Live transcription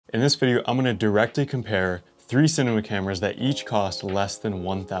In this video, I'm gonna directly compare 3 cinema cameras that each cost less than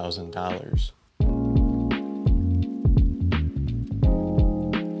 $1,000.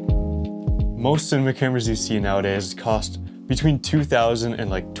 Most cinema cameras you see nowadays cost between $2,000 and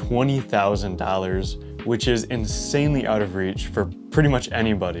like $20,000, which is insanely out of reach for pretty much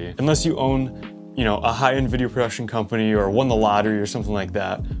anybody. Unless you own, a high-end video production company or won the lottery or something like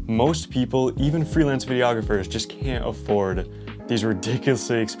that. Most people, even freelance videographers, just can't afford these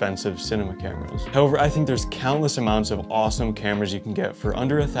ridiculously expensive cinema cameras. However, I think there's countless amounts of awesome cameras you can get for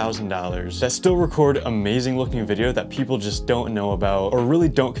under $1,000 that still record amazing looking video that people just don't know about or really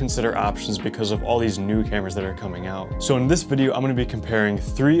don't consider options because of all these new cameras that are coming out. So in this video, I'm gonna be comparing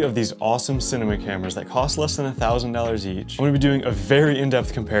 3 of these awesome cinema cameras that cost less than $1,000 each. I'm gonna be doing a very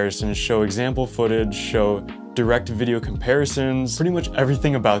in-depth comparison, show example footage, show direct video comparisons, pretty much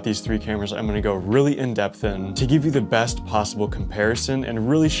everything about these 3 cameras I'm gonna go really in-depth in to give you the best possible comparison and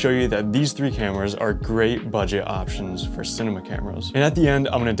really show you that these 3 cameras are great budget options for cinema cameras. And at the end,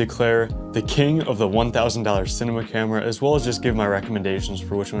 I'm gonna declare the king of the $1,000 cinema camera, as well as just give my recommendations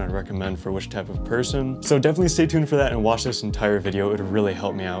for which one I'd recommend for which type of person. So definitely stay tuned for that and watch this entire video. It would really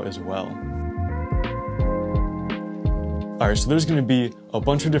help me out as well. Alright, so there's gonna be a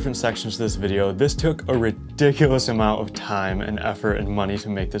bunch of different sections to this video. This took a ridiculous amount of time and effort and money to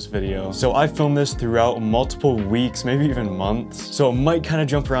make this video. So I filmed this throughout multiple weeks, maybe even months. So it might kind of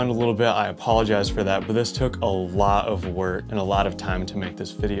jump around a little bit. I apologize for that, but this took a lot of work and a lot of time to make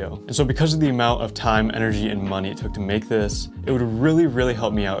this video. And so because of the amount of time, energy, and money it took to make this, it would really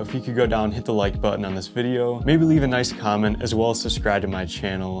help me out if you could go down, hit the like button on this video, maybe leave a nice comment, as well as subscribe to my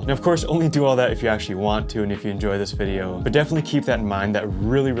channel. And of course, only do all that if you actually want to and if you enjoy this video. But definitely keep that in mind. That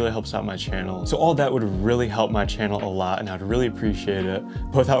really helps out my channel. So all that would really help my channel a lot and I'd really appreciate it.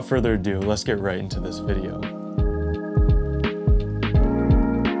 But without further ado, let's get right into this video.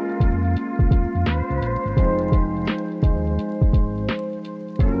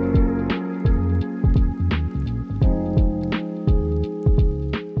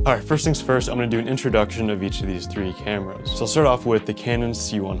 Alright, first things first, I'm going to do an introduction of each of these 3 cameras. So I'll start off with the Canon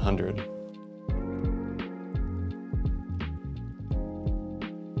C100.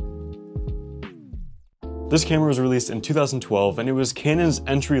 This camera was released in 2012 and it was Canon's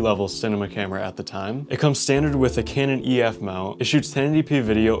entry-level cinema camera at the time. It comes standard with a Canon EF mount. It shoots 1080p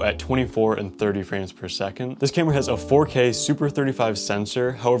video at 24 and 30 frames per second. This camera has a 4K Super 35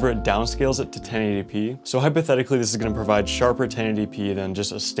 sensor, however it downscales it to 1080p. So hypothetically this is going to provide sharper 1080p than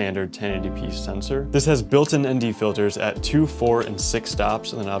just a standard 1080p sensor. This has built-in ND filters at 2, 4, and 6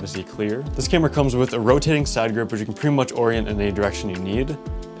 stops, and then obviously clear. This camera comes with a rotating side grip which you can pretty much orient in any direction you need,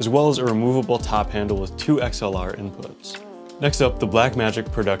 as well as a removable top handle with 2 XLR inputs. Next up, the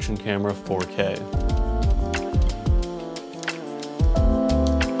Blackmagic Production Camera 4K.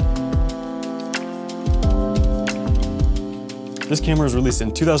 This camera was released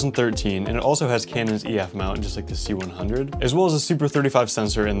in 2013 and it also has Canon's EF mount just like the C100, as well as a Super 35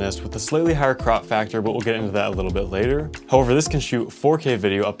 sensor in this with a slightly higher crop factor, but we'll get into that a little bit later. However, this can shoot 4K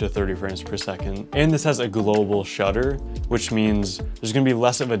video up to 30 frames per second, and this has a global shutter, which means there's going to be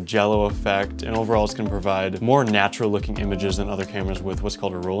less of a jello effect, and overall it's going to provide more natural looking images than other cameras with what's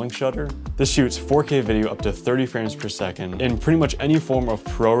called a rolling shutter. This shoots 4K video up to 30 frames per second in pretty much any form of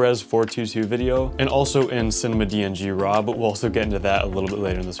ProRes 422 video, and also in Cinema DNG RAW, but we'll also get into that a little bit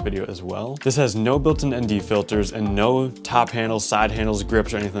later in this video as well. This has no built-in ND filters and no top handles, side handles,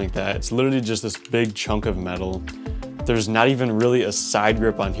 grips, or anything like that. It's literally just this big chunk of metal. There's not even really a side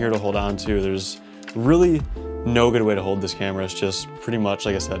grip on here to hold on to. There's really no good way to hold this camera. It's just pretty much,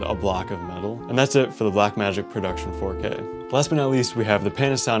 like I said, a block of metal. And that's it for the Blackmagic Production 4K. Last but not least, we have the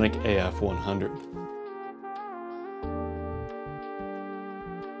Panasonic AF100.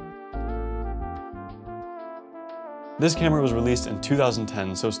 This camera was released in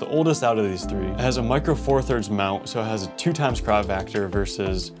 2010, so it's the oldest out of these 3. It has a micro 4/3 mount, so it has a 2 times crop factor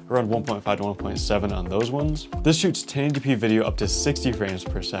versus around 1.5 to 1.7 on those ones. This shoots 1080p video up to 60 frames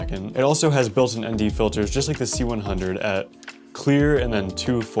per second. It also has built-in ND filters, just like the C100, at clear and then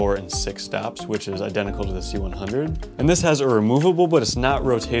 2, 4, and 6 stops, which is identical to the C100. And this has a removable, but it's not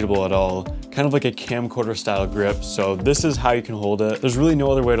rotatable at all, kind of like a camcorder style grip. So this is how you can hold it. There's really no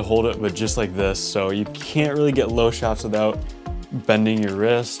other way to hold it but just like this. So you can't really get low shots without bending your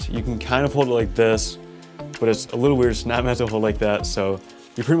wrist. You can kind of hold it like this, but it's a little weird. It's not meant to hold like that. So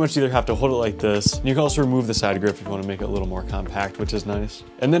you pretty much either have to hold it like this, and you can also remove the side grip if you want to make it a little more compact, which is nice.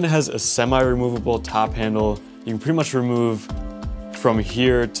 And then it has a semi-removable top handle. You can pretty much remove from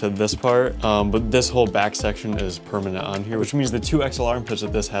here to this part, but this whole back section is permanent on here, which means the 2 XLR inputs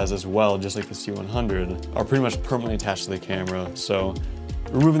that this has as well, just like the C100, are pretty much permanently attached to the camera. So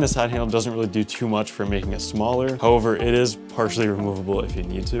Removing the side handle doesn't really do too much for making it smaller. However, it is partially removable if you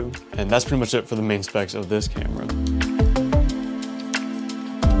need to. And that's pretty much it for the main specs of this camera.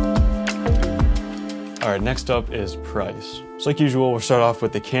 Alright, next up is price. So like usual, we'll start off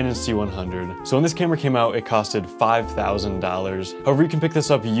with the Canon C100. So when this camera came out, it costed $5,000. However, you can pick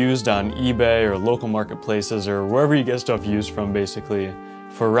this up used on eBay or local marketplaces or wherever you get stuff used from basically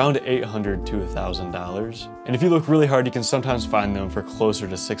for around $800 to $1,000. And if you look really hard, you can sometimes find them for closer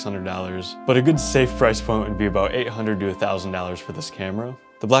to $600. But a good safe price point would be about $800 to $1,000 for this camera.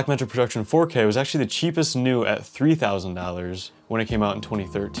 The Blackmagic Production 4K was actually the cheapest new at $3,000 when it came out in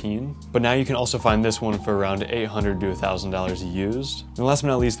 2013. But now you can also find this one for around $800 to $1,000 used. And last but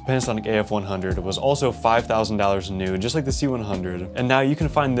not least, the Panasonic AF100 was also $5,000 new, just like the C100. And now you can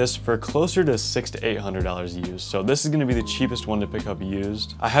find this for closer to $600 to $800 used. So this is gonna be the cheapest one to pick up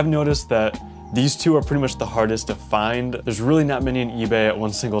used. I have noticed that these two are pretty much the hardest to find. There's really not many on eBay at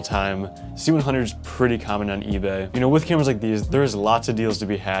one single time. C100 is pretty common on eBay. You know, with cameras like these, there's lots of deals to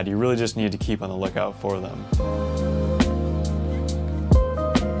be had. You really just need to keep on the lookout for them.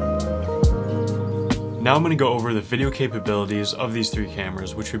 Now I'm going to go over the video capabilities of these three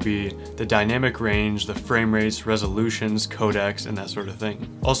cameras, which would be the dynamic range, the frame rates, resolutions, codecs, and that sort of thing.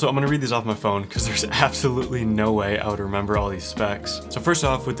 Also, I'm going to read these off my phone because there's absolutely no way I would remember all these specs. So first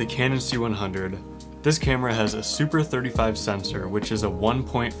off, with the Canon C100, this camera has a Super 35 sensor, which is a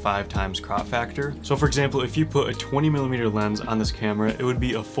 1.5 times crop factor. So for example, if you put a 20mm lens on this camera, it would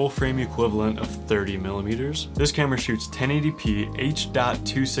be a full frame equivalent of 30mm. This camera shoots 1080p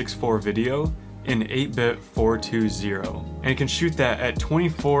H.264 video in 8-bit 420, and it can shoot that at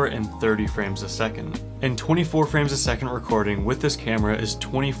 24 and 30 frames a second. And 24 frames a second recording with this camera is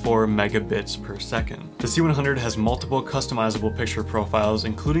 24 megabits per second. The C100 has multiple customizable picture profiles,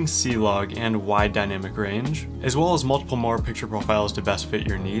 including C-Log and wide dynamic range, as well as multiple more picture profiles to best fit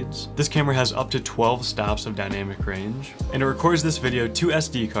your needs. This camera has up to 12 stops of dynamic range, and it records this video to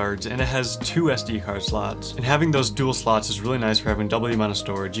SD cards, and it has 2 SD card slots. And having those dual slots is really nice for having double the amount of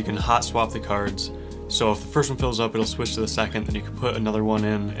storage. You can hot swap the cards. So if the first one fills up, it'll switch to the second, then you can put another one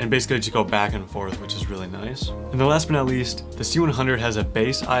in, and basically just go back and forth, which is really nice. And then last but not least, the C100 has a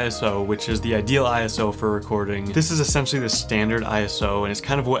base ISO, which is the ideal ISO for recording. This is essentially the standard ISO, and it's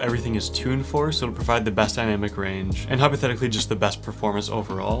kind of what everything is tuned for, so it'll provide the best dynamic range, and hypothetically just the best performance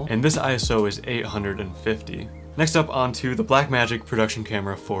overall. And this ISO is 850. Next up onto the Blackmagic Production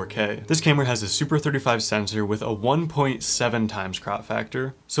Camera 4K. This camera has a Super 35 sensor with a 1.7 times crop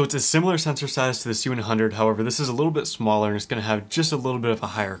factor. So it's a similar sensor size to the C100, however this is a little bit smaller and it's going to have just a little bit of a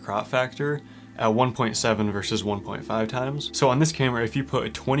higher crop factor at 1.7 versus 1.5 times. So on this camera, if you put a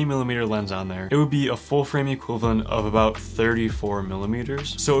 20mm lens on there, it would be a full frame equivalent of about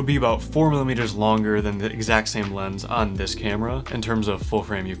 34mm. So it would be about 4mm longer than the exact same lens on this camera in terms of full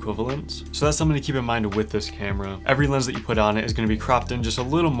frame equivalence. So that's something to keep in mind with this camera. Every lens that you put on it is going to be cropped in just a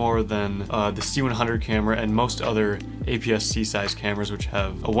little more than the C100 camera and most other APS-C size cameras, which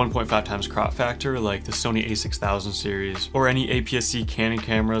have a 1.5 times crop factor, like the Sony a6000 series, or any APS-C Canon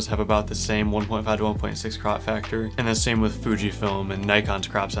cameras have about the same 1.5 to 1.6 crop factor, and the same with Fujifilm and Nikon's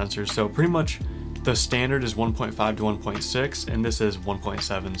crop sensors. So pretty much the standard is 1.5 to 1.6, and this is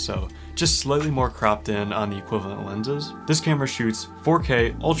 1.7, so just slightly more cropped in on the equivalent lenses. This camera shoots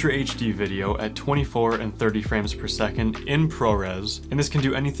 4K Ultra HD video at 24 and 30 frames per second in ProRes, and this can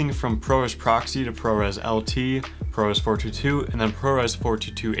do anything from ProRes Proxy to ProRes LT, ProRes 422, and then ProRes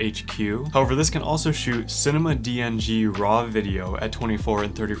 422 HQ. However, this can also shoot Cinema DNG RAW video at 24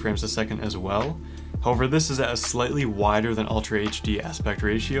 and 30 frames a second as well. However, this is at a slightly wider than Ultra HD aspect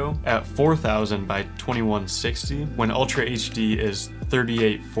ratio at 4000 by 2160, when Ultra HD is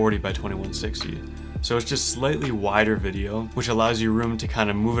 3840 by 2160. So it's just slightly wider video, which allows you room to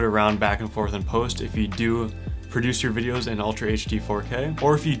kind of move it around back and forth in post if you do produce your videos in Ultra HD 4K,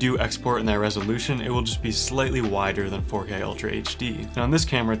 or if you do export in that resolution, it will just be slightly wider than 4K Ultra HD. Now on this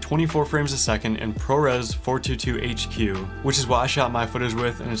camera, 24 frames a second in ProRes 422 HQ, which is what I shot my footage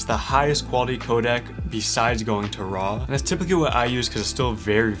with, and it's the highest quality codec besides going to RAW. And that's typically what I use because it's still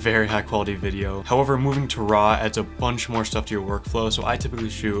very, very high quality video. However, moving to RAW adds a bunch more stuff to your workflow, so I typically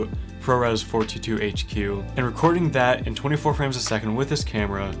shoot ProRes 422 HQ. And recording that in 24 frames a second with this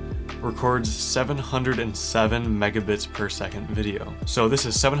camera records 707 megabits per second video. So this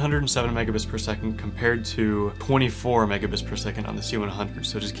is 707 megabits per second compared to 24 megabits per second on the C100,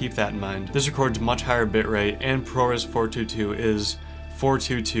 so just keep that in mind. This records much higher bitrate, and ProRes 422 is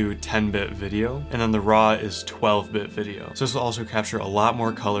 422 10-bit video, and then the RAW is 12-bit video. So this will also capture a lot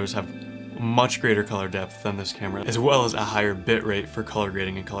more colors, have much greater color depth than this camera, as well as a higher bit rate for color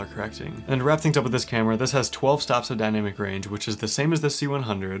grading and color correcting. And to wrap things up with this camera, this has 12 stops of dynamic range, which is the same as the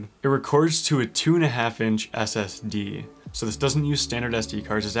C100. It records to a 2.5-inch SSD. So this doesn't use standard SD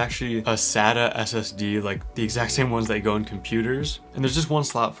cards, it's actually a SATA SSD, like the exact same ones that go in computers. And there's just one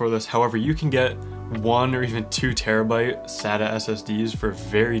slot for this. However, you can get 1 or even 2 terabyte SATA SSDs for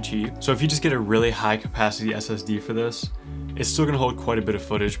very cheap. So if you just get a really high capacity SSD for this, it's still going to hold quite a bit of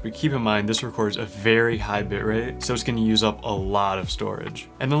footage, but keep in mind this records a very high bitrate, so it's going to use up a lot of storage.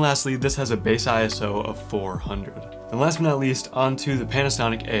 And then lastly, this has a base ISO of 400. And last but not least, onto the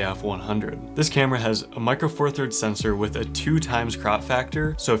Panasonic AF100. This camera has a micro four thirds sensor with a 2x crop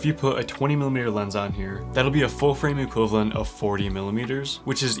factor, so if you put a 20mm lens on here, that'll be a full frame equivalent of 40mm,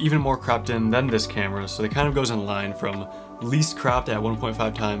 which is even more cropped in than this camera, so it kind of goes in line from least cropped at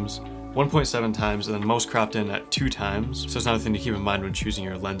 1.5 times, 1.7 times, and then most cropped in at 2 times, so it's another thing to keep in mind when choosing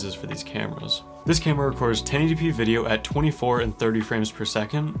your lenses for these cameras. This camera records 1080p video at 24 and 30 frames per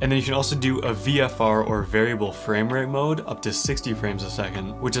second, and then you can also do a VFR or variable frame rate mode up to 60 frames a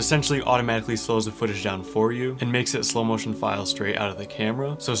second, which essentially automatically slows the footage down for you and makes it slow motion file straight out of the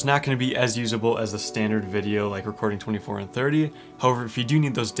camera. So it's not going to be as usable as the standard video like recording 24 and 30. However, if you do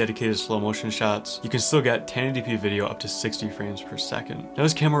need those dedicated slow motion shots, you can still get 1080p video up to 60 frames per second. Now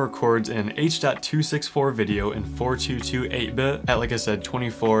this camera records in H.264 video in 422 8-bit at, like I said,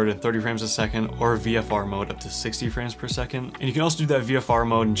 24 to 30 frames a second, or VFR mode up to 60 frames per second. And you can also do that VFR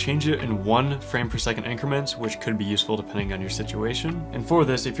mode and change it in 1 frame per second increments, which could be useful depending on your situation. And for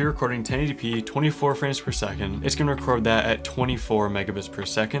this, if you're recording 1080p 24 frames per second, it's going to record that at 24 megabits per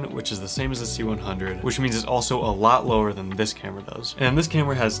second, which is the same as the C100, which means it's also a lot lower than this camera does. And this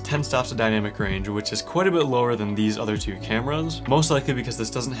camera has 10 stops of dynamic range, which is quite a bit lower than these other 2 cameras, most likely because this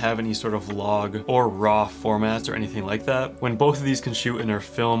doesn't have any sort of log or RAW formats or anything like that, when both of these can shoot in their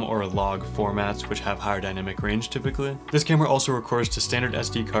film or log formats, which have higher dynamic range typically. This camera also records to standard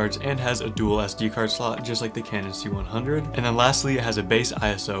SD cards and has a dual SD card slot, just like the Canon C100. And then lastly, it has a base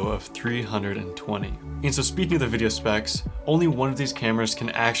ISO of 320. And so speaking of the video specs, only one of these cameras can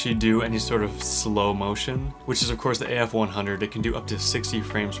actually do any sort of slow motion, which is of course the AF100. It can do up to 60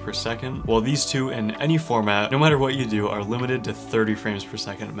 frames per second, while these 2 in any format, no matter what you do, are limited to 30 frames per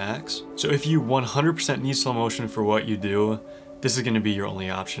second max. So if you 100% need slow motion for what you do, this is going to be your only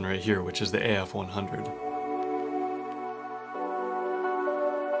option right here, which is the AF100.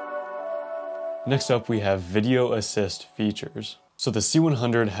 Next up, we have video assist features. So the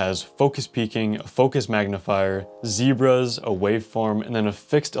C100 has focus peaking, a focus magnifier, zebras, a waveform, and then a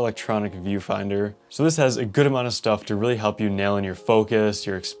fixed electronic viewfinder. So this has a good amount of stuff to really help you nail in your focus,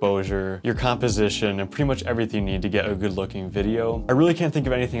 your exposure, your composition, and pretty much everything you need to get a good looking video. I really can't think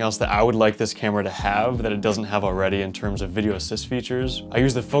of anything else that I would like this camera to have that it doesn't have already in terms of video assist features. I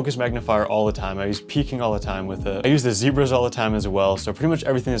use the focus magnifier all the time. I use peaking all the time with it. I use the zebras all the time as well. So pretty much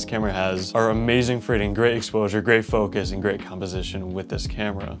everything this camera has are amazing for getting great exposure, great focus, and great composition with this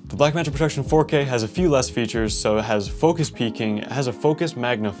camera. The Blackmagic Production 4K has a few less features, so it has focus peaking, it has a focus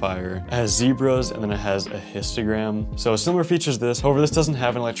magnifier, it has zebras, and then it has a histogram. So similar features to this. However, this doesn't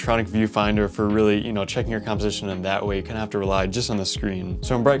have an electronic viewfinder for really, checking your composition in that way. You kind of have to rely just on the screen.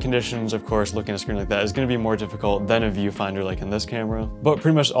 So in bright conditions, of course, looking at a screen like that is going to be more difficult than a viewfinder like in this camera. But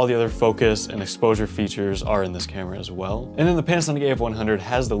pretty much all the other focus and exposure features are in this camera as well. And then the Panasonic AF100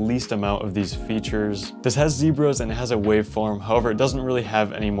 has the least amount of these features. This has zebras and it has a waveform. However, it doesn't really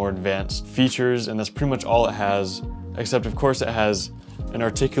have any more advanced features, and that's pretty much all it has, except of course it has an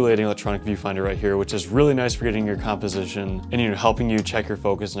articulating electronic viewfinder right here, which is really nice for getting your composition and helping you check your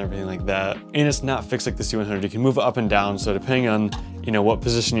focus and everything like that. And it's not fixed like the C100. You can move it up and down, so depending on what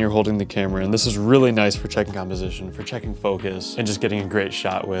position you're holding the camera, and this is really nice for checking composition, for checking focus, and just getting a great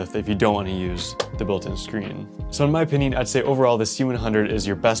shot with if you don't want to use the built-in screen. So in my opinion, I'd say overall the C100 is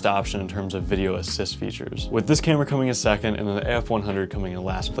your best option in terms of video assist features, with this camera coming in second and then the AF100 coming in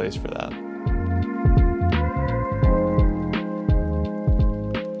last place for that.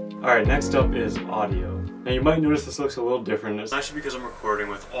 Alright, next up is audio. Now you might notice this looks a little different. It's actually because I'm recording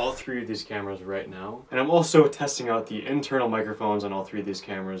with all 3 of these cameras right now. And I'm also testing out the internal microphones on all 3 of these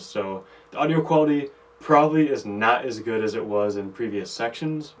cameras, so the audio quality probably is not as good as it was in previous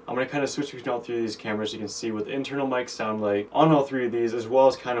sections. I'm going to kind of switch between all 3 of these cameras so you can see what the internal mics sound like on all 3 of these, as well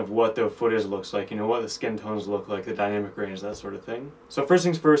as kind of what the footage looks like, what the skin tones look like, the dynamic range, that sort of thing. So first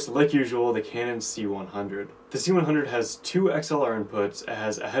things first, like usual, the Canon C100. The C100 has 2 XLR inputs. It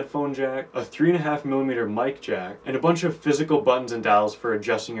has a headphone jack, a 3.5mm mic jack, and a bunch of physical buttons and dials for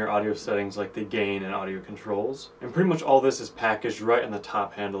adjusting your audio settings like the gain and audio controls. And pretty much all this is packaged right on the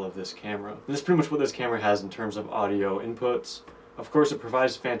top handle of this camera. And this is pretty much what this camera has in terms of audio inputs. Of course, it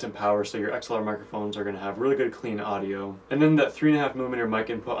provides phantom power, so your XLR microphones are going to have really good clean audio. And then that 3.5mm mic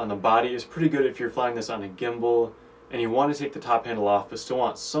input on the body is pretty good if you're flying this on a gimbal and you want to take the top handle off but still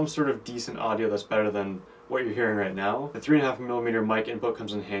want some sort of decent audio that's better than what you're hearing right now. The 3.5mm mic input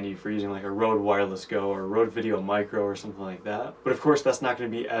comes in handy for using like a Rode Wireless Go or Rode Video Micro or something like that. But of course, that's not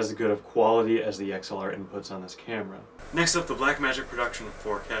going to be as good of quality as the XLR inputs on this camera. Next up, the Blackmagic Production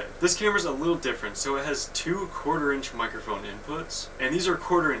 4K. This camera's a little different, so it has two 1/4-inch microphone inputs, and these are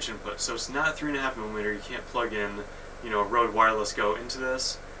 1/4-inch inputs, so it's not 3.5mm. You can't plug in, a Rode Wireless Go into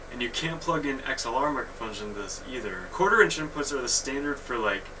this, and you can't plug in XLR microphones into this either. 1/4-inch inputs are the standard for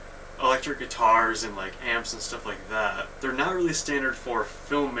like electric guitars and like amps and stuff like that. They're not really standard for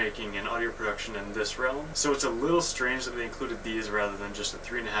filmmaking and audio production in this realm, so it's a little strange that they included these rather than just a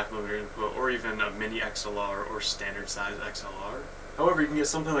 3.5mm input or even a mini XLR or standard size XLR. However, you can get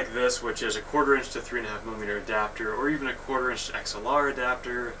something like this, which is a 1/4-inch to 3.5mm adapter, or even a 1/4-inch to XLR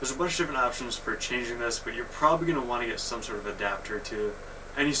adapter. There's a bunch of different options for changing this, but you're probably going to want to get some sort of adapter to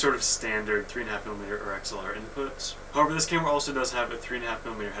any sort of standard 3.5mm or XLR inputs. However, this camera also does have a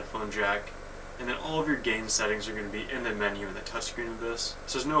 3.5mm headphone jack, and then all of your gain settings are going to be in the menu in the touchscreen of this.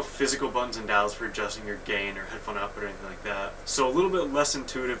 So there's no physical buttons and dials for adjusting your gain or headphone output or anything like that. So a little bit less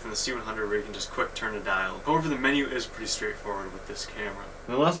intuitive than the C100 where you can just quick turn a dial. However, the menu is pretty straightforward with this camera.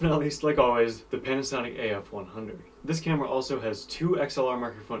 And last but not least, like always, the Panasonic AF100. This camera also has two XLR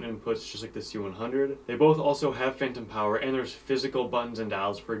microphone inputs just like the C100. They both also have phantom power, and there's physical buttons and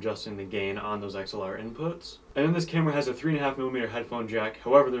dials for adjusting the gain on those XLR inputs. And then this camera has a 3.5mm headphone jack.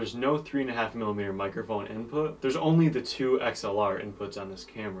 However, there's no 3.5mm microphone input. There's only the two XLR inputs on this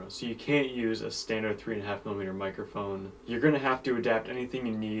camera, so you can't use a standard 3.5mm microphone. You're going to have to adapt anything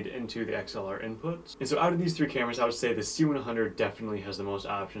you need into the XLR inputs. And so out of these three cameras, I would say the C100 definitely has the most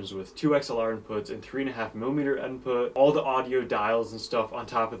options with two XLR inputs and 3.5mm input, all the audio dials and stuff on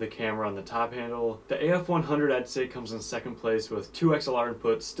top of the camera on the top handle. The AF100 I'd say comes in second place with two XLR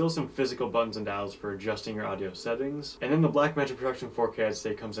inputs, still some physical buttons and dials for adjusting your audio settings. And then the Blackmagic Production 4K I'd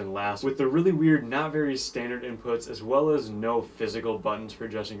say comes in last with the really weird, not very standard inputs, as well as no physical buttons for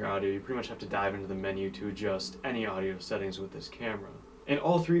adjusting your audio. You pretty much have to dive into the menu to adjust any audio settings with this camera. And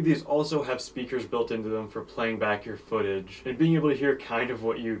all three of these also have speakers built into them for playing back your footage and being able to hear kind of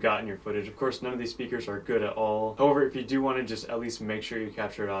what you got in your footage. Of course, none of these speakers are good at all. However, if you do want to just at least make sure you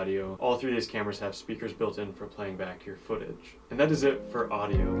captured audio, all three of these cameras have speakers built in for playing back your footage. And that is it for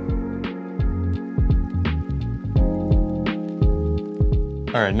audio.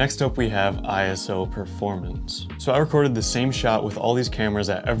 Alright, next up we have ISO performance. So I recorded the same shot with all these cameras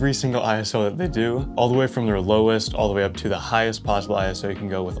at every single ISO that they do, all the way from their lowest all the way up to the highest possible ISO you can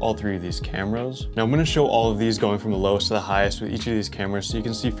go with all three of these cameras. Now I'm going to show all of these going from the lowest to the highest with each of these cameras so you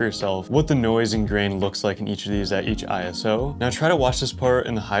can see for yourself what the noise and grain looks like in each of these at each ISO. Now try to watch this part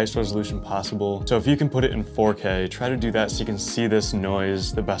in the highest resolution possible. So if you can put it in 4K, try to do that so you can see this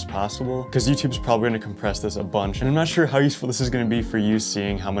noise the best possible, because YouTube's probably going to compress this a bunch, and I'm not sure how useful this is going to be for you seeing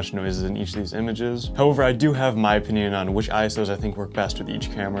how much noise is in each of these images. However, I do have my opinion on which ISOs I think work best with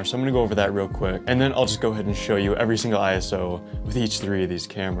each camera, so I'm gonna go over that real quick, and then I'll just go ahead and show you every single ISO with each three of these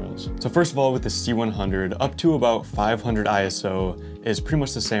cameras. So first of all, with the C100, up to about 500 ISO is pretty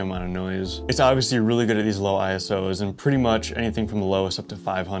much the same amount of noise. It's obviously really good at these low ISOs, and pretty much anything from the lowest up to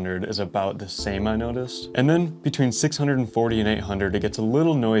 500 is about the same, I noticed. And then between 640 and 800, it gets a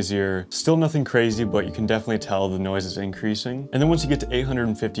little noisier. Still nothing crazy, but you can definitely tell the noise is increasing. And then once you get to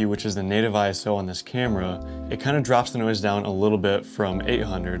 850, which is the native ISO on this camera, it kind of drops the noise down a little bit from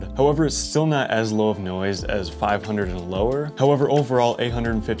 800. However, it's still not as low of noise as 500 and lower. However, overall,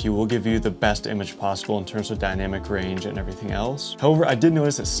 850 will give you the best image possible in terms of dynamic range and everything else. However, I did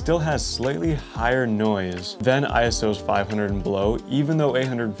notice it still has slightly higher noise than ISOs 500 and below, even though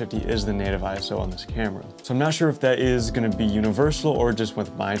 850 is the native ISO on this camera. So I'm not sure if that is going to be universal or just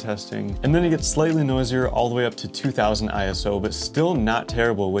with my testing. And then it gets slightly noisier all the way up to 2000 ISO, but still not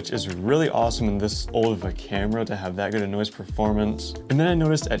terrible, which is really awesome in this old of a camera to have that good a noise performance. And then I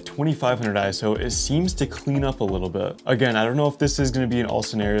noticed at 2500 ISO, it seems to clean up a little bit. Again, I don't know if this is going to be in all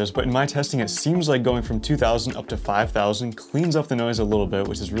scenarios, but in my testing, it seems like going from 2000 up to 5000 cleans up the noise a little bit,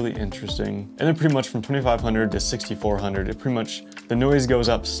 which is really interesting. And then pretty much from 2500 to 6400, it pretty much, the noise goes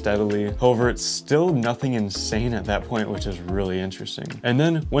up steadily. However, it's still nothing insane at that point, which is really interesting. And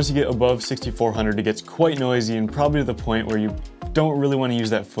then once you get above 6400, it gets quite noisy and probably to the point where you don't really really want to use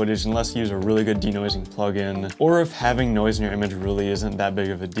that footage unless you use a really good denoising plugin, or if having noise in your image really isn't that big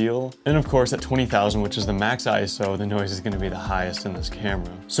of a deal. And of course at 20,000, which is the max ISO, the noise is going to be the highest in this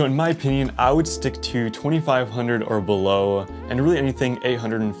camera. So in my opinion, I would stick to 2500 or below, and really anything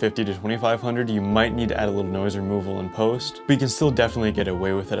 850 to 2500, you might need to add a little noise removal in post, but you can still definitely get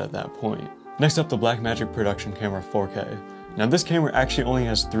away with it at that point. Next up, the Blackmagic Production Camera 4K. Now this camera actually only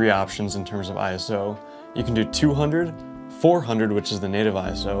has 3 options in terms of ISO. You can do 200, 400, which is the native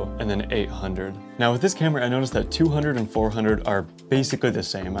ISO, and then 800. Now with this camera, I noticed that 200 and 400 are basically the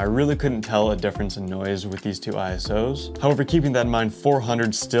same. I really couldn't tell a difference in noise with these 2 ISOs. However, keeping that in mind,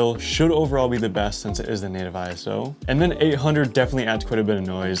 400 still should overall be the best since it is the native ISO. And then 800 definitely adds quite a bit of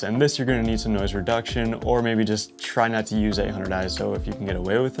noise, and this you're gonna need some noise reduction, or maybe just try not to use 800 ISO if you can get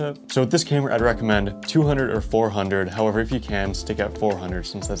away with it. So with this camera, I'd recommend 200 or 400. However, if you can, stick at 400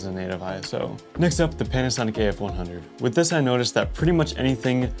 since that's the native ISO. Next up, the Panasonic AF100. With this, I noticed that pretty much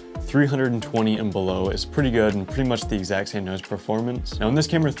anything 320 and below is pretty good and pretty much the exact same noise performance. Now in this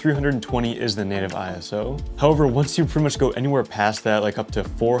camera, 320 is the native ISO. However, once you pretty much go anywhere past that, like up to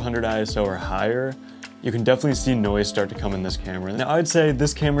 400 ISO or higher, you can definitely see noise start to come in this camera. Now I'd say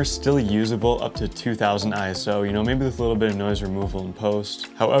this camera is still usable up to 2000 ISO, you know, maybe with a little bit of noise removal in post.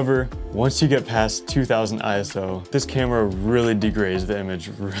 However, once you get past 2000 ISO, this camera really degrades the image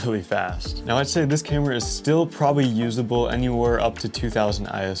really fast. Now I'd say this camera is still probably usable anywhere up to 2000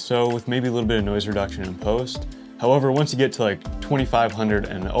 ISO with maybe a little bit of noise reduction in post. However, once you get to like 2500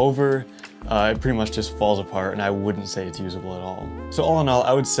 and over, it pretty much just falls apart, and I wouldn't say it's usable at all. So all in all,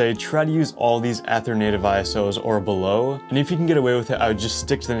 I would say try to use all these at their native ISOs or below, and if you can get away with it, I would just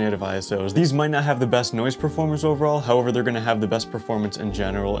stick to the native ISOs. These might not have the best noise performance overall, however, they're going to have the best performance in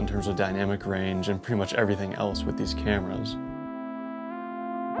general in terms of dynamic range and pretty much everything else with these cameras.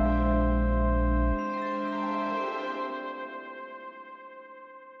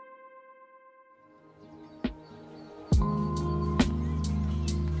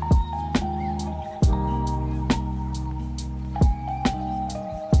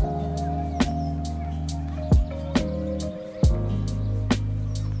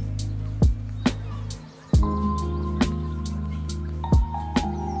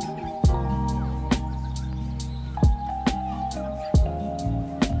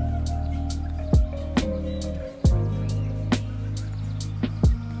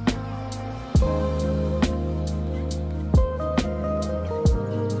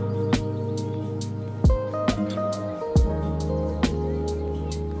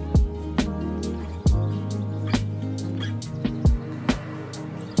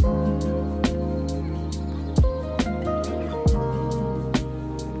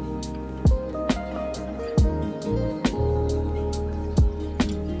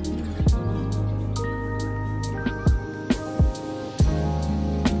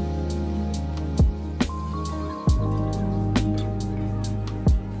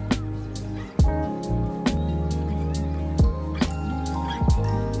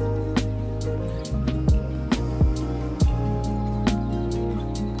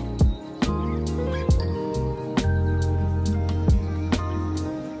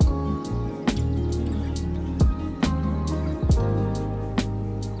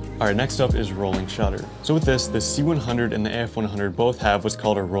 Alright, next up is rolling shutter. So with this, the C100 and the AF100 both have what's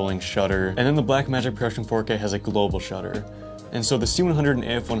called a rolling shutter, and then the Blackmagic Production 4K has a global shutter. And so the C100 and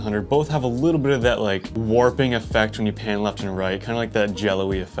AF100 both have a little bit of that like warping effect when you pan left and right, kind of like that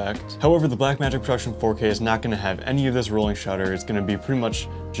jello-y effect. However, the Blackmagic Production 4K is not going to have any of this rolling shutter. It's going to be pretty much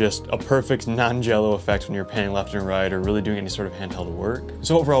just a perfect non-jello effect when you're panning left and right or really doing any sort of handheld work.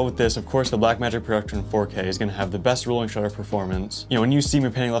 So overall with this, of course, the Blackmagic Production 4K is going to have the best rolling shutter performance. You know, when you see me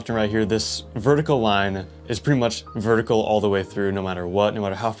panning left and right here, this vertical line is pretty much vertical all the way through no matter what, no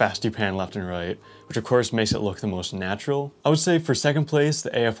matter how fast you pan left and right, which of course makes it look the most natural. I would say for second place, the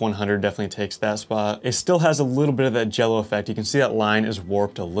AF100 definitely takes that spot. It still has a little bit of that jello effect. You can see that line is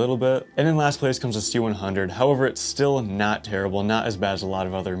warped a little bit. And in last place comes the C100. However, it's still not terrible, not as bad as a lot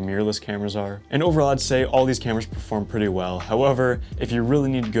of other mirrorless cameras are. And overall, I'd say all these cameras perform pretty well. However, if you really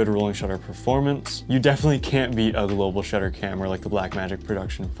need good rolling shutter performance, you definitely can't beat a global shutter camera like the Blackmagic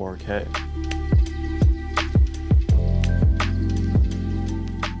Production 4K.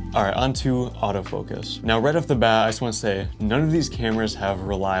 All right, on to autofocus. Now, right off the bat, I just want to say none of these cameras have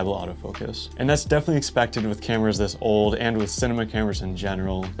reliable autofocus. And that's definitely expected with cameras this old and with cinema cameras in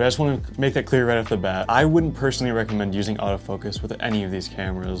general. But I just want to make that clear right off the bat. I wouldn't personally recommend using autofocus with any of these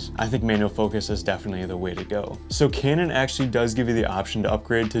cameras. I think manual focus is definitely the way to go. So Canon actually does give you the option to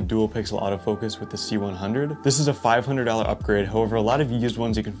upgrade to dual pixel autofocus with the C100. This is a $500 upgrade. However, a lot of used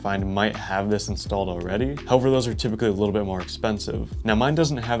ones you can find might have this installed already. However, those are typically a little bit more expensive. Now, mine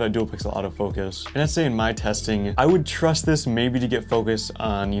doesn't have that dual pixel autofocus. And I'd say in my testing, I would trust this maybe to get focus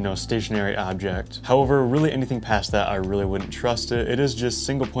on, stationary object. However, really anything past that, I really wouldn't trust it. It is just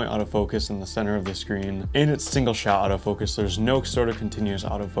single point autofocus in the center of the screen, and it's single shot autofocus. There's no sort of continuous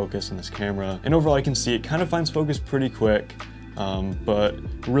autofocus in this camera. And overall, I can see it kind of finds focus pretty quick. But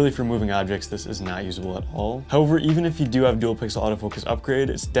really for moving objects, this is not usable at all. However, even if you do have dual pixel autofocus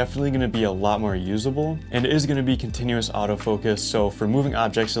upgrade, it's definitely going to be a lot more usable, and it is going to be continuous autofocus. So for moving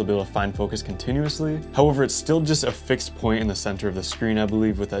objects, you'll be able to find focus continuously. However, it's still just a fixed point in the center of the screen, I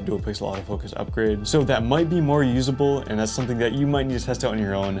believe, with that dual pixel autofocus upgrade. So that might be more usable, and that's something that you might need to test out on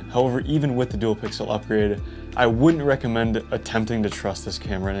your own. However, even with the dual pixel upgrade, I wouldn't recommend attempting to trust this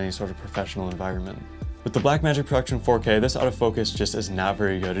camera in any sort of professional environment. With the Blackmagic Production 4K, this autofocus just is not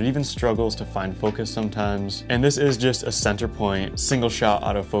very good. It even struggles to find focus sometimes. And this is just a center point, single shot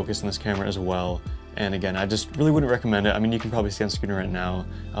autofocus in this camera as well. And again, I just really wouldn't recommend it. I mean, you can probably see on screen right now.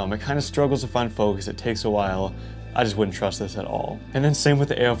 It kind of struggles to find focus. It takes a while. I just wouldn't trust this at all. And then same with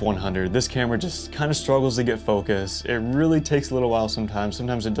the AF100. This camera just kind of struggles to get focus. It really takes a little while sometimes.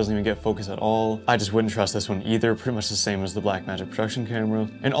 Sometimes it doesn't even get focus at all. I just wouldn't trust this one either. Pretty much the same as the Blackmagic Production Camera.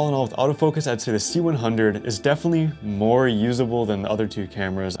 And all in all, with autofocus, I'd say the C100 is definitely more usable than the other two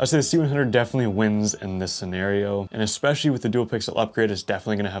cameras. I'd say the C100 definitely wins in this scenario. And especially with the dual pixel upgrade, it's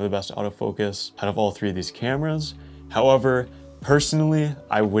definitely gonna have the best autofocus out of all three of these cameras. However, personally,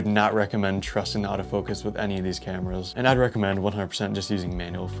 I would not recommend trusting the autofocus with any of these cameras, and I'd recommend 100% just using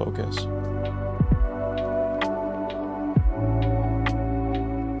manual focus.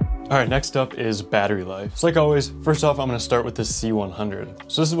 All right, next up is battery life. So like always, first off, I'm gonna start with the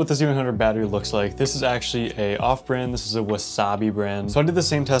C100. So this is what the C100 battery looks like. This is actually a off-brand. This is a Wasabi brand. So I did the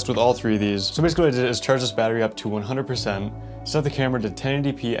same test with all three of these. So basically what I did is charge this battery up to 100%, set the camera to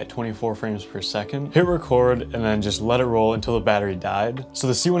 1080p at 24 frames per second, hit record, and then just let it roll until the battery died. So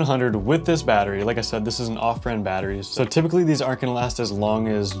the C100 with this battery, like I said, this is an off-brand battery. So typically these aren't gonna last as long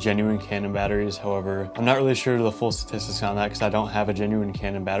as genuine Canon batteries. However, I'm not really sure the full statistics on that because I don't have a genuine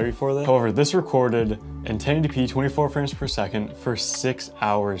Canon battery for this. However, this recorded in 1080p 24 frames per second for 6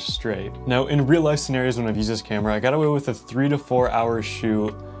 hours straight. Now, in real life scenarios when I've used this camera, I got away with a 3 to 4 hour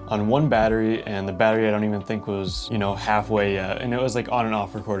shoot on one battery, and the battery I don't even think was, halfway yet, and it was like on and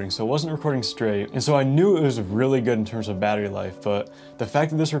off recording, so it wasn't recording straight. And so I knew it was really good in terms of battery life, but the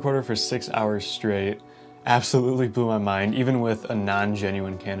fact that this recorded for 6 hours straight absolutely blew my mind, even with a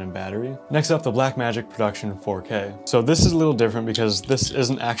non-genuine Canon battery. Next up, the Blackmagic Production 4K. So this is a little different because this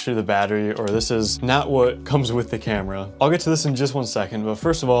isn't actually the battery, or this is not what comes with the camera. I'll get to this in just one second, but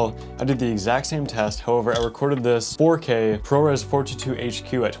first of all, I did the exact same test. However, I recorded this 4K ProRes 422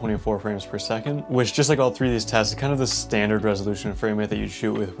 HQ at 24 frames per second, which just like all three of these tests, is kind of the standard resolution frame rate that you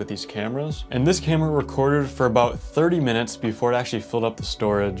shoot with these cameras. And this camera recorded for about 30 minutes before it actually filled up the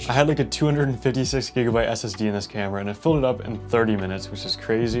storage. I had like a 256 gigabyte SSD in this camera, and it filled it up in 30 minutes, which is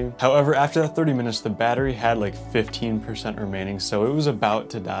crazy. However, after that 30 minutes, the battery had like 15% remaining, so it was about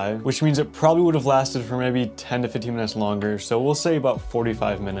to die, which means it probably would have lasted for maybe 10 to 15 minutes longer, so we'll say about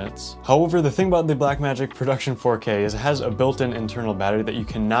 45 minutes. However, the thing about the Blackmagic Production 4K is it has a built-in internal battery that you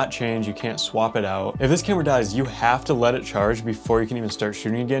cannot change, you can't swap it out. If this camera dies, you have to let it charge before you can even start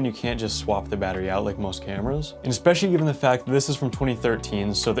shooting again. You can't just swap the battery out like most cameras. And especially given the fact that this is from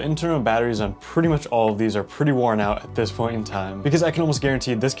 2013, so the internal batteries on pretty much all of these are pretty worn out at this point in time, because I can almost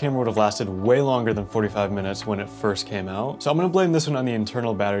guarantee this camera would have lasted way longer than 45 minutes when it first came out. So I'm gonna blame this one on the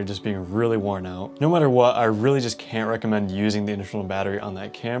internal battery just being really worn out. No matter what, I really just can't recommend using the internal battery on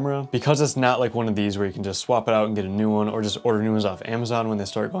that camera, because it's not like one of these where you can just swap it out and get a new one, or just order new ones off Amazon when they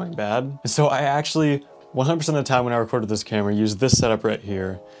start going bad. And so I actually 100% of the time when I recorded this camera used this setup right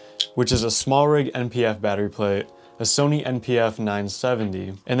here, which is a small rig NPF battery plate, a Sony NPF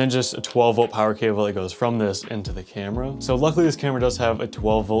 970, and then just a 12-volt power cable that goes from this into the camera. So luckily this camera does have a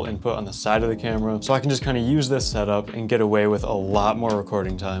 12-volt input on the side of the camera, so I can just kind of use this setup and get away with a lot more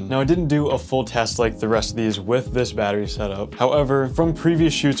recording time. Now, I didn't do a full test like the rest of these with this battery setup. However, from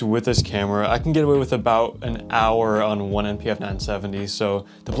previous shoots with this camera, I can get away with about an hour on one NPF 970, so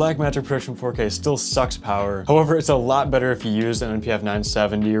the Blackmagic Production 4K still sucks power. However, it's a lot better if you use an NPF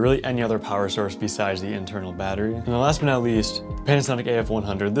 970 or really any other power source besides the internal battery. And then last but not least, Panasonic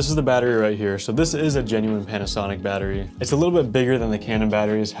AF100. This is the battery right here. So this is a genuine Panasonic battery. It's a little bit bigger than the Canon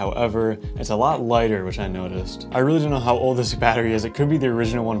batteries. However, it's a lot lighter, which I noticed. I really don't know how old this battery is. It could be the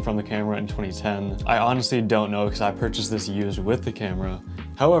original one from the camera in 2010. I honestly don't know because I purchased this used with the camera.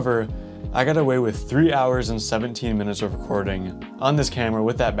 However, I got away with 3 hours and 17 minutes of recording on this camera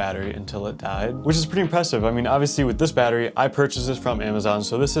with that battery until it died, which is pretty impressive. I mean, obviously with this battery, I purchased this from Amazon,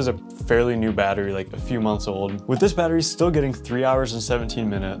 so this is a fairly new battery, like a few months old. With this battery still getting 3 hours and 17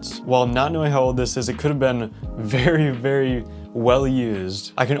 minutes. While not knowing how old this is, it could have been very well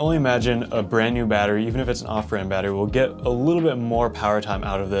used. I can only imagine a brand new battery, even if it's an off-brand battery, will get a little bit more power time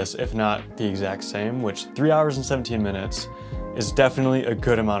out of this, if not the exact same, which 3 hours and 17 minutes is definitely a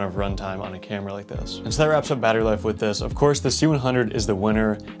good amount of runtime on a camera like this. And so that wraps up battery life with this. Of course, the C100 is the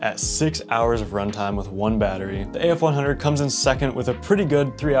winner at 6 hours of runtime with one battery. The AF100 comes in second with a pretty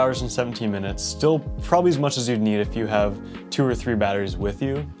good 3 hours and 17 minutes, still probably as much as you'd need if you have 2 or 3 batteries with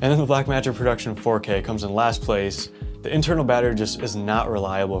you. And then the Blackmagic Production 4K comes in last place. The internal battery just is not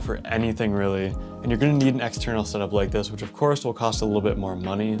reliable for anything really, and you're gonna need an external setup like this, which of course will cost a little bit more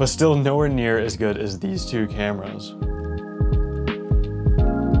money, but still nowhere near as good as these two cameras.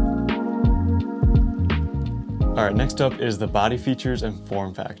 All right, next up is the body features and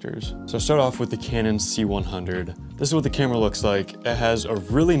form factors. So start off with the Canon C100. This is what the camera looks like. It has a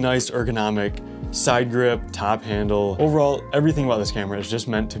really nice ergonomic side grip, top handle. Overall, everything about this camera is just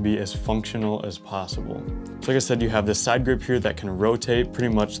meant to be as functional as possible. So like I said, you have this side grip here that can rotate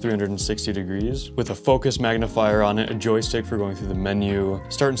pretty much 360 degrees with a focus magnifier on it, a joystick for going through the menu,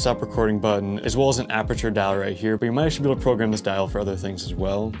 start and stop recording button, as well as an aperture dial right here, but you might actually be able to program this dial for other things as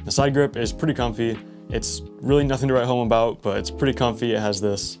well. The side grip is pretty comfy. It's really nothing to write home about, but it's pretty comfy. It has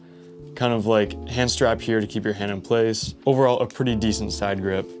this kind of like hand strap here to keep your hand in place. Overall, a pretty decent side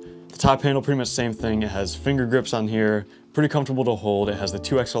grip. The top handle, pretty much same thing. It has finger grips on here, pretty comfortable to hold. It has the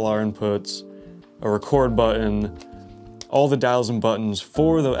 2 XLR inputs, a record button, all the dials and buttons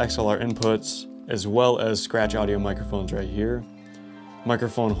for the XLR inputs, as well as scratch audio microphones right here,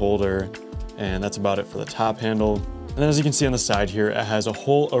 microphone holder, and that's about it for the top handle. And then as you can see on the side here, it has a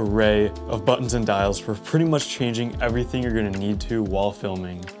whole array of buttons and dials for pretty much changing everything you're gonna need to while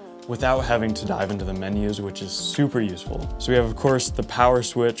filming without having to dive into the menus, which is super useful. So we have, of course, the power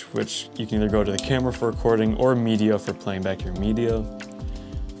switch, which you can either go to the camera for recording or media for playing back your media.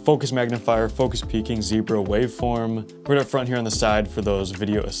 Focus magnifier, focus peaking, zebra waveform. Right up front here on the side for those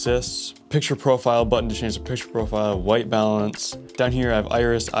video assists. Picture profile button to change the picture profile, white balance. Down here I have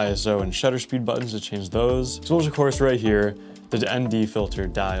iris, ISO, and shutter speed buttons to change those. As well as, of course, right here, the ND filter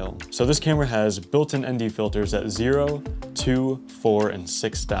dial. So this camera has built-in ND filters at 0, 2, 4, and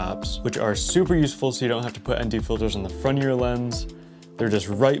 6 stops, which are super useful so you don't have to put ND filters on the front of your lens. They're just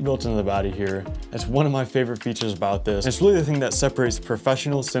right built into the body here. That's one of my favorite features about this. And it's really the thing that separates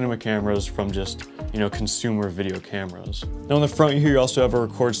professional cinema cameras from just, consumer video cameras. Now on the front here, you also have a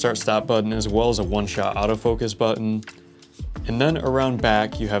record start stop button as well as a one-shot autofocus button. And then around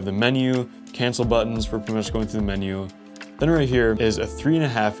back, you have the menu, cancel buttons for pretty much going through the menu. Then right here is a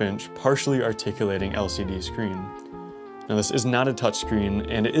 3.5-inch partially articulating LCD screen. Now this is not a touchscreen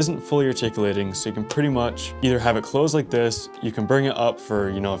and it isn't fully articulating, so you can pretty much either have it closed like this, you can bring it up for,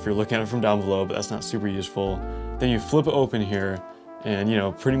 if you're looking at it from down below, but that's not super useful. Then you flip it open here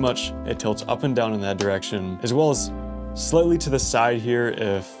and, pretty much it tilts up and down in that direction, as well as slightly to the side here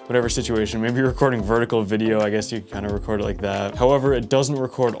if whatever situation, maybe you're recording vertical video, I guess you can kind of record it like that. However, it doesn't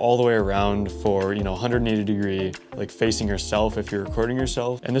record all the way around for, 180 degree, like facing yourself if you're recording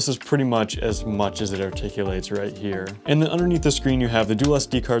yourself. And this is pretty much as it articulates right here. And then underneath the screen, you have the dual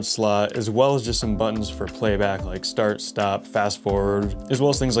SD card slot, as well as just some buttons for playback, like start, stop, fast forward, as well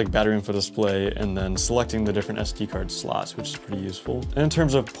as things like battery info display, and then selecting the different SD card slots, which is pretty useful. And in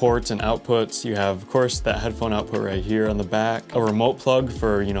terms of ports and outputs, you have, of course, that headphone output right here on the back, a remote plug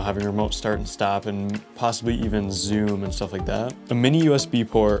for having remote start and stop and possibly even zoom and stuff like that, a mini USB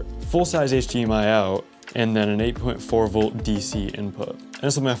port, full-size HDMI out, and then an 8.4 volt DC input.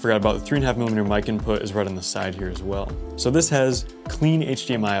 And something I forgot about, the 3.5mm mic input is right on the side here as well. So this has clean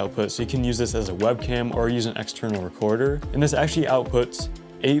HDMI output, so you can use this as a webcam or use an external recorder. And this actually outputs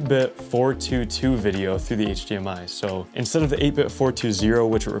 8-bit 422 video through the HDMI. So instead of the 8-bit 420,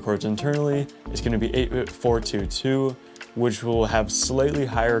 which it records internally, it's gonna be 8-bit 422, which will have slightly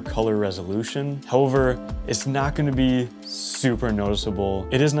higher color resolution. However, it's not going to be super noticeable.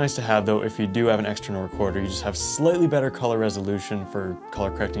 It is nice to have though if you do have an external recorder. You just have slightly better color resolution for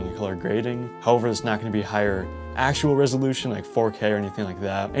color correcting and color grading. However, it's not going to be higher actual resolution like 4K or anything like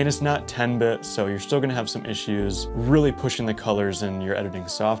that. And it's not 10-bit, so you're still gonna have some issues really pushing the colors in your editing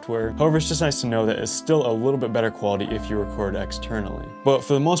software. However, it's just nice to know that it's still a little bit better quality if you record externally. But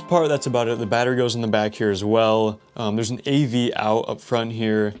for the most part, that's about it. The battery goes in the back here as well. There's an AV out up front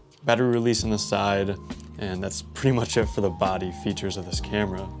here, battery release on the side, and that's pretty much it for the body features of this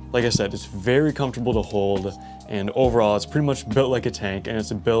camera. Like I said, it's very comfortable to hold, and overall, it's pretty much built like a tank, and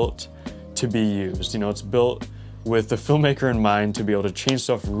it's built to be used. You know, it's built with the filmmaker in mind to be able to change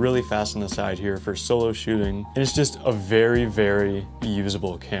stuff really fast on the side here for solo shooting. And it's just a very, very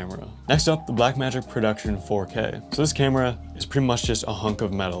usable camera. Next up, the Blackmagic Production 4K. So this camera is pretty much just a hunk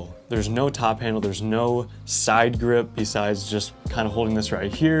of metal. There's no top handle, there's no side grip besides just kind of holding this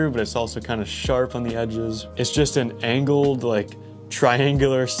right here, but it's also kind of sharp on the edges. It's just an angled, like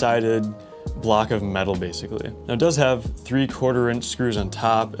triangular sided block of metal basically. Now it does have 3/4 inch screws on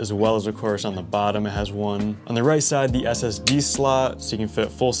top as well as of course on the bottom it has one. On the right side, the SSD slot, so you can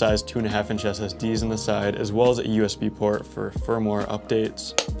fit full size 2.5-inch SSDs in the side as well as a USB port for firmware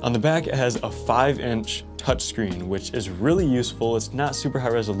updates. On the back it has a 5-inch touchscreen, which is really useful. It's not super high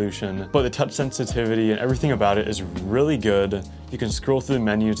resolution, but the touch sensitivity and everything about it is really good. You can scroll through the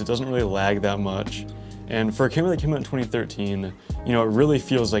menus, it doesn't really lag that much. And for a camera that came out in 2013, you know, it really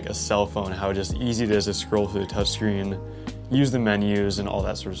feels like a cell phone, how just easy it is to scroll through the touchscreen, use the menus and all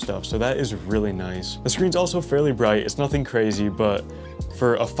that sort of stuff. So that is really nice. The screen's also fairly bright. It's nothing crazy, but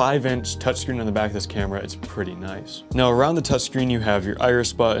for a 5-inch touchscreen on the back of this camera, it's pretty nice. Now around the touchscreen, you have your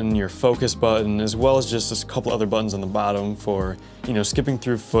iris button, your focus button, as well as just a couple other buttons on the bottom for, you know, skipping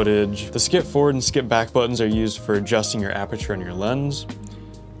through footage. The skip forward and skip back buttons are used for adjusting your aperture and your lens.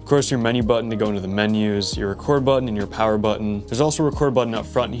 Of course, your menu button to go into the menus, your record button and your power button. There's also a record button up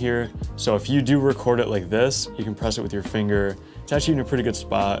front here, so if you do record it like this, you can press it with your finger. It's actually in a pretty good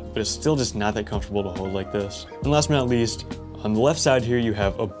spot, but it's still just not that comfortable to hold like this. And last but not least, on the left side here, you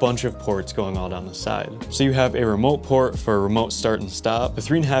have a bunch of ports going all down the side. So you have a remote port for remote start and stop, a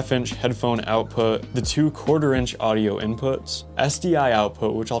 3.5-inch headphone output, the 2/4-inch audio inputs, SDI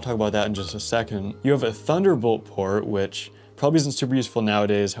output, which I'll talk about that in just a second. You have a Thunderbolt port, which probably isn't super useful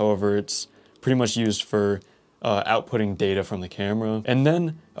nowadays. However, it's pretty much used for outputting data from the camera. And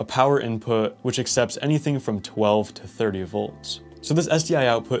then a power input, which accepts anything from 12 to 30 volts. So this SDI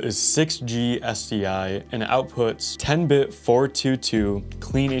output is 6G SDI and it outputs 10-bit 422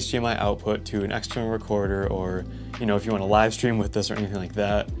 clean HDMI output to an external recorder, or, you know, if you want to live stream with this or anything like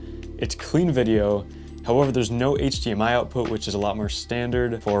that. It's clean video. However, there's no HDMI output, which is a lot more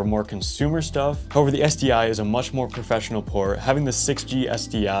standard for more consumer stuff. However, the SDI is a much more professional port. Having the 6G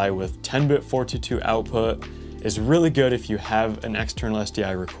SDI with 10-bit 422 output is really good if you have an external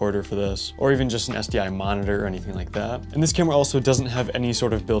SDI recorder for this, or even just an SDI monitor or anything like that. And this camera also doesn't have any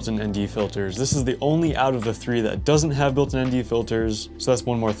sort of built-in ND filters. This is the only out of the three that doesn't have built-in ND filters, so that's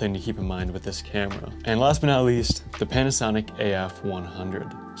one more thing to keep in mind with this camera. And last but not least, the Panasonic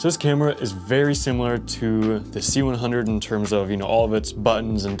AF100. So this camera is very similar to the C100 in terms of, you know, all of its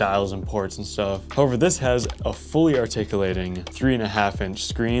buttons and dials and ports and stuff. However, this has a fully articulating 3.5-inch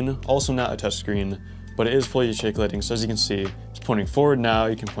screen, also not a touch screen, but it is fully articulating. So as you can see, it's pointing forward now,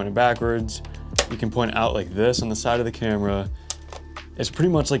 you can point it backwards, you can point out like this on the side of the camera. It's pretty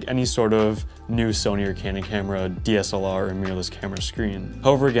much like any sort of new Sony or Canon camera, DSLR, or mirrorless camera screen.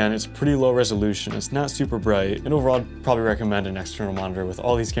 However, again, it's pretty low resolution, it's not super bright, and overall I'd probably recommend an external monitor with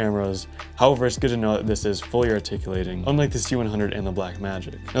all these cameras. However, it's good to know that this is fully articulating, unlike the C100 and the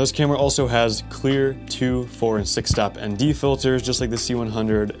Blackmagic. Now this camera also has clear 2, 4, and 6-stop ND filters, just like the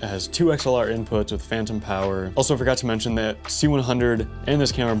C100. It has 2 XLR inputs with phantom power. Also, I forgot to mention that C100 and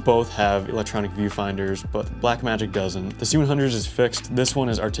this camera both have electronic viewfinders, but the Blackmagic doesn't. The C100 is fixed. This one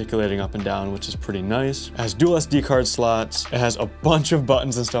is articulating up and down, which is pretty nice. It has dual SD card slots. It has a bunch of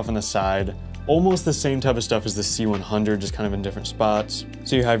buttons and stuff on the side. Almost the same type of stuff as the C100, just kind of in different spots.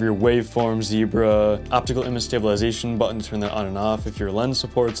 So you have your waveform, zebra, optical image stabilization button to turn that on and off if your lens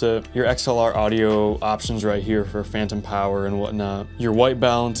supports it. Your XLR audio options right here for phantom power and whatnot. Your white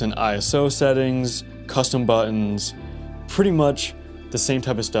balance and ISO settings, custom buttons, pretty much the same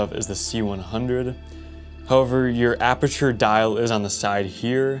type of stuff as the C100. However, your aperture dial is on the side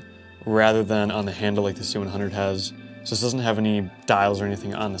here rather than on the handle like the C100 has. So this doesn't have any dials or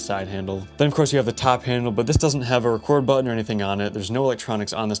anything on the side handle. Then of course you have the top handle, but this doesn't have a record button or anything on it. There's no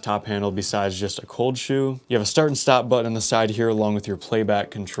electronics on this top handle besides just a cold shoe. You have a start and stop button on the side here along with your playback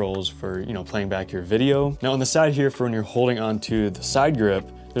controls for, you know, playing back your video. Now on the side here for when you're holding onto the side grip,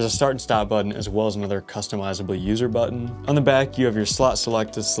 there's a start and stop button as well as another customizable user button. On the back, you have your slot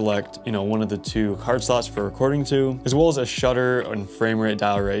select to select, you know, one of the 2 card slots for recording to, as well as a shutter and frame rate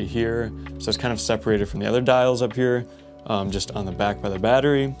dial right here. So it's kind of separated from the other dials up here, just on the back by the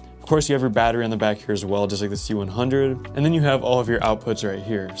battery. Of course, you have your battery on the back here as well, just like the C100. And then you have all of your outputs right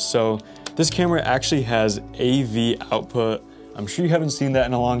here. So this camera actually has AV output. I'm sure you haven't seen that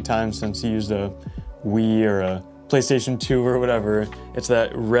in a long time since you used a Wii or a PlayStation 2 or whatever. It's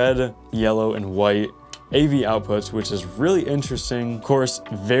that red, yellow, and white AV outputs, which is really interesting. Of course,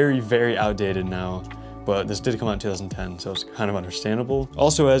 very, very outdated now, but this did come out in 2010, so it's kind of understandable.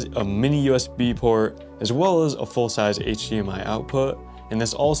 Also has a mini USB port, as well as a full-size HDMI output, and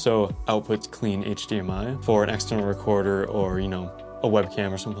this also outputs clean HDMI for an external recorder or, you know, a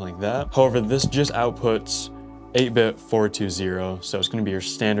webcam or something like that. However, this just outputs 8-bit 420, so it's going to be your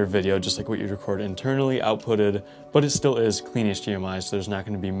standard video, just like what you'd record internally, outputted, but it still is clean HDMI, so there's not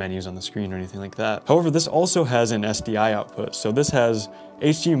going to be menus on the screen or anything like that. However, this also has an SDI output, so this has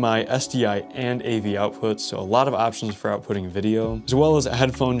HDMI, SDI, and AV outputs, so a lot of options for outputting video, as well as a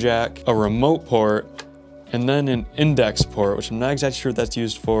headphone jack, a remote port, and then an index port, which I'm not exactly sure what that's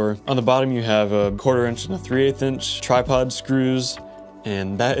used for. On the bottom, you have a 1/4 inch and a 3/8 inch tripod screws,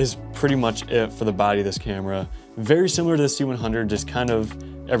 and that is pretty much it for the body of this camera. Very similar to the C100, just kind of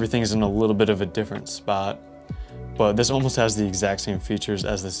everything is in a little bit of a different spot, but this almost has the exact same features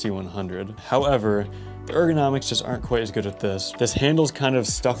as the C100. However, the ergonomics just aren't quite as good with this. This handle's kind of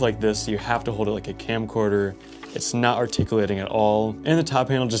stuck like this, so you have to hold it like a camcorder. It's not articulating at all, and the top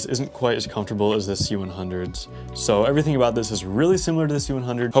handle just isn't quite as comfortable as the C100's. So everything about this is really similar to the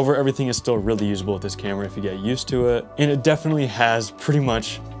C100. However, everything is still really usable with this camera if you get used to it, and it definitely has pretty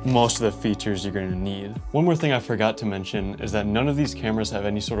much most of the features you're going to need. One more thing I forgot to mention is that none of these cameras have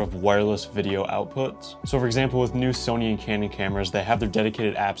any sort of wireless video outputs. So for example, with new Sony and Canon cameras, they have their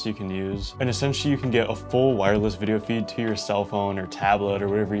dedicated apps you can use, and essentially you can get a full wireless video feed to your cell phone or tablet or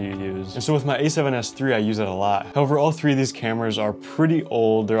whatever you use. And so with my A7S III, I use it a lot. However, all 3 of these cameras are pretty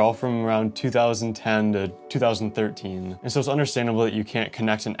old. They're all from around 2010 to 2013. And so it's understandable that you can't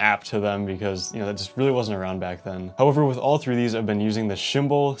connect an app to them because, you know, that just really wasn't around back then. However, with all 3 of these, I've been using the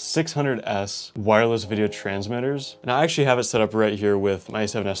Shimbal 600S wireless video transmitters. And I actually have it set up right here with my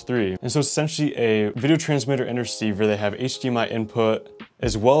A7S III. And so it's essentially a video transmitter and receiver. They have HDMI input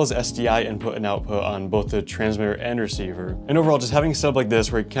as well as SDI input and output on both the transmitter and receiver. And overall, just having a setup like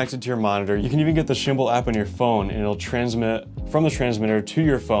this where you connect it to your monitor, you can even get the Shimbal app on your phone and it'll transmit from the transmitter to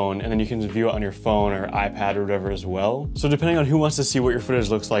your phone, and then you can view it on your phone or iPad or whatever as well. So depending on who wants to see what your footage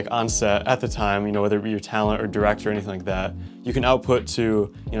looks like on set at the time, you know, whether it be your talent or director or anything like that, you can output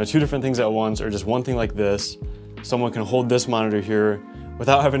to, you know, 2 different things at once or just one thing like this. Someone can hold this monitor here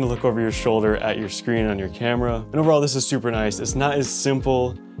without having to look over your shoulder at your screen on your camera. And overall, this is super nice. It's not as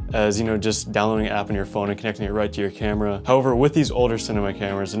simple as, you know, just downloading an app on your phone and connecting it right to your camera. However, with these older cinema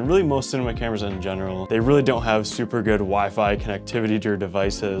cameras, and really most cinema cameras in general, they really don't have super good Wi-Fi connectivity to your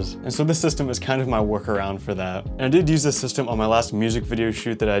devices. And so this system is kind of my workaround for that. And I did use this system on my last music video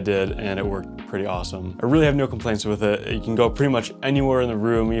shoot that I did, and it worked pretty awesome. I really have no complaints with it. You can go pretty much anywhere in the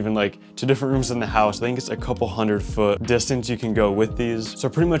room, even like to different rooms in the house. I think it's a couple 100-foot distance you can go with these. So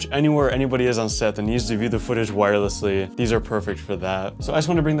pretty much anywhere anybody is on set that needs to view the footage wirelessly, these are perfect for that. So I just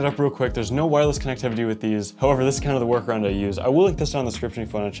want to bring that up real quick. There's no wireless connectivity with these. However, this is kind of the workaround I use. I will link this down in the description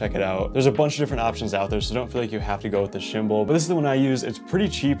if you want to check it out. There's a bunch of different options out there, so don't feel like you have to go with the Shimbal, but this is the one I use. It's pretty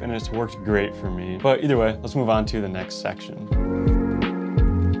cheap and it's worked great for me. But either way, let's move on to the next section.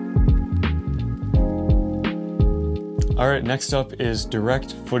 Alright, next up is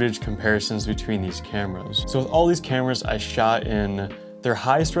direct footage comparisons between these cameras. So with all these cameras, I shot in their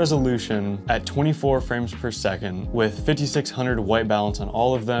highest resolution at 24 frames per second with 5600 white balance on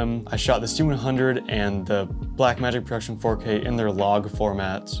all of them. I shot the C100 and the Blackmagic Production 4K in their log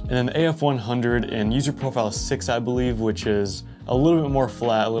formats. And then the AF100 in user profile 6, I believe, which is a little bit more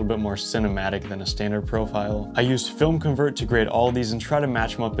flat, a little bit more cinematic than a standard profile. I used Film Convert to grade all of these and try to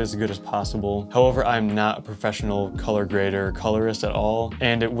match them up as good as possible. However, I'm not a professional color grader or colorist at all,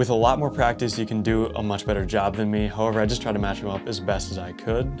 and with a lot more practice, you can do a much better job than me. However, I just tried to match them up as best as I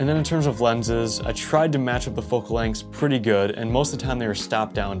could. And then in terms of lenses, I tried to match up the focal lengths pretty good, and most of the time they were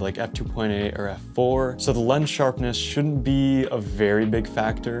stopped down to like f2.8 or f4, so the lens sharpness shouldn't be a very big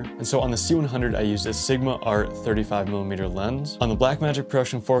factor. And so on the C100, I used a Sigma Art 35mm lens. lens. On the Blackmagic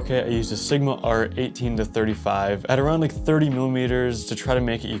Production 4K, I used a Sigma Art 18-35 at around like 30 millimeters to try to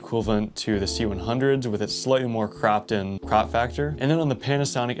make it equivalent to the C100s with its slightly more cropped in crop factor. And then on the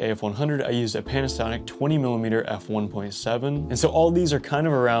Panasonic AF100, I used a Panasonic 20mm f1.7. And so all these are kind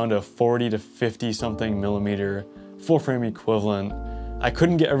of around a 40 to 50 something millimeter full frame equivalent. I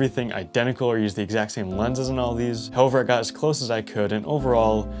couldn't get everything identical or use the exact same lenses in all these. However, I got as close as I could, and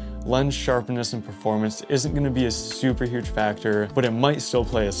overall, lens sharpness and performance isn't going to be a super huge factor, but it might still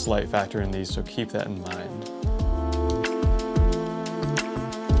play a slight factor in these, so keep that in mind.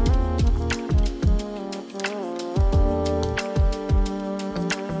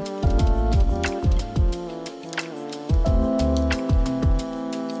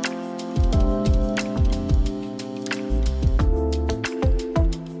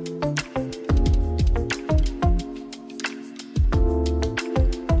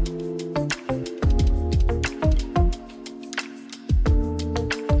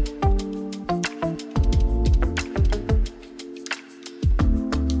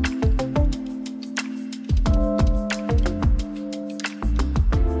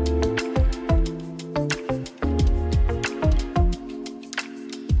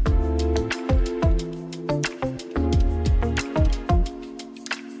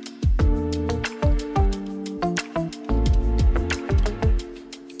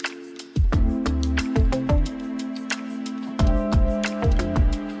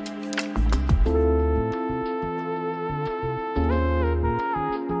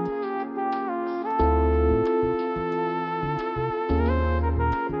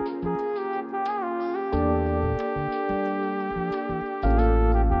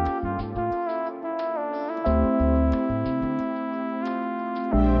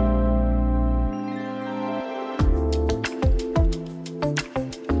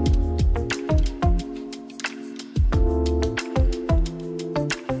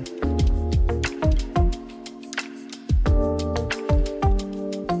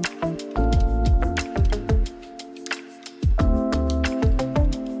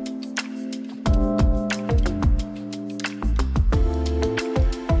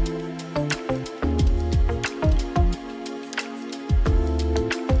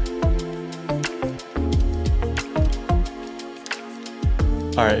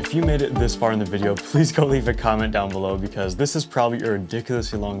 Alright, if you made it this far in the video, please go leave a comment down below because this is probably a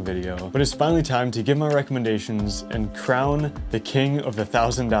ridiculously long video. But it's finally time to give my recommendations and crown the king of the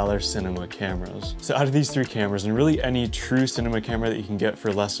 $1,000 cinema cameras. So out of these three cameras, and really any true cinema camera that you can get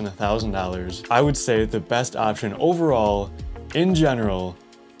for less than $1,000, I would say the best option overall, in general,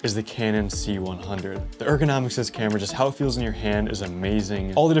 is the Canon C100. The ergonomics of this camera, just how it feels in your hand, is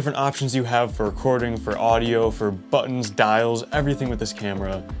amazing. All the different options you have for recording, for audio, for buttons, dials, everything with this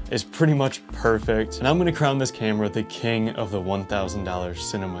camera is pretty much perfect. And I'm gonna crown this camera the king of the $1,000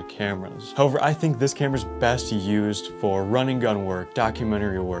 cinema cameras. However, I think this camera is best used for run and gun work,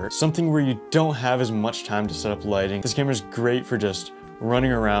 documentary work, something where you don't have as much time to set up lighting. This camera is great for just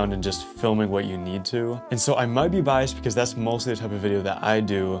running around and just filming what you need to. And so I might be biased because that's mostly the type of video that I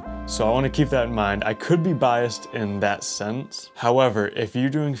do. So I want to keep that in mind. I could be biased in that sense. However, if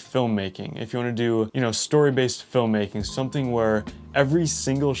you're doing filmmaking, if you want to do, story-based filmmaking, something where every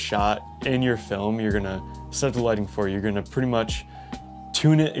single shot in your film, you're gonna set the lighting for, you're gonna pretty much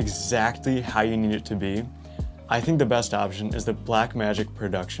tune it exactly how you need it to be, I think the best option is the Blackmagic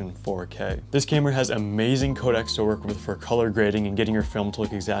Production 4K. This camera has amazing codecs to work with for color grading and getting your film to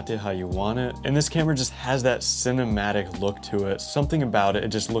look exactly how you want it. And this camera just has that cinematic look to it. Something about it, it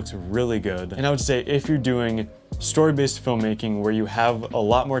just looks really good. And I would say if you're doing story-based filmmaking where you have a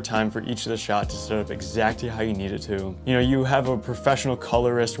lot more time for each of the shots to set up exactly how you need it to, you have a professional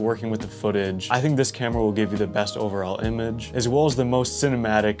colorist working with the footage, I think this camera will give you the best overall image, as well as the most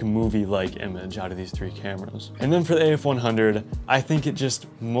cinematic movie-like image out of these three cameras. And then for the AF100, I think it just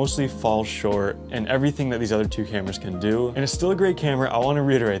mostly falls short in everything that these other two cameras can do. And it's still a great camera. I want to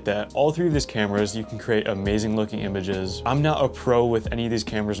reiterate that. All three of these cameras, you can create amazing looking images. I'm not a pro with any of these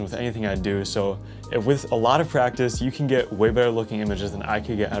cameras and with anything I do, so with a lot of practice, you can get way better looking images than I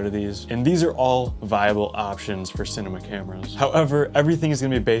could get out of these. And these are all viable options for cinema cameras. However, everything is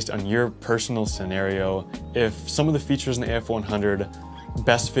going to be based on your personal scenario. If some of the features in the AF100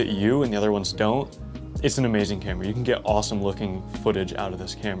 best fit you and the other ones don't, it's an amazing camera. You can get awesome looking footage out of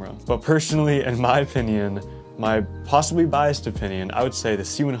this camera. But personally, in my opinion, my possibly biased opinion, I would say the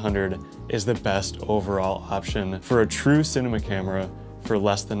C100 is the best overall option for a true cinema camera for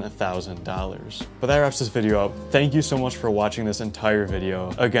less than $1,000. But that wraps this video up. Thank you so much for watching this entire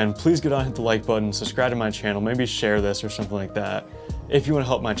video. Again, please go down and hit the like button, subscribe to my channel, maybe share this or something like that. if you want to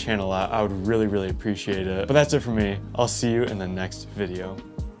help my channel out, I would really, really appreciate it. But that's it for me. I'll see you in the next video.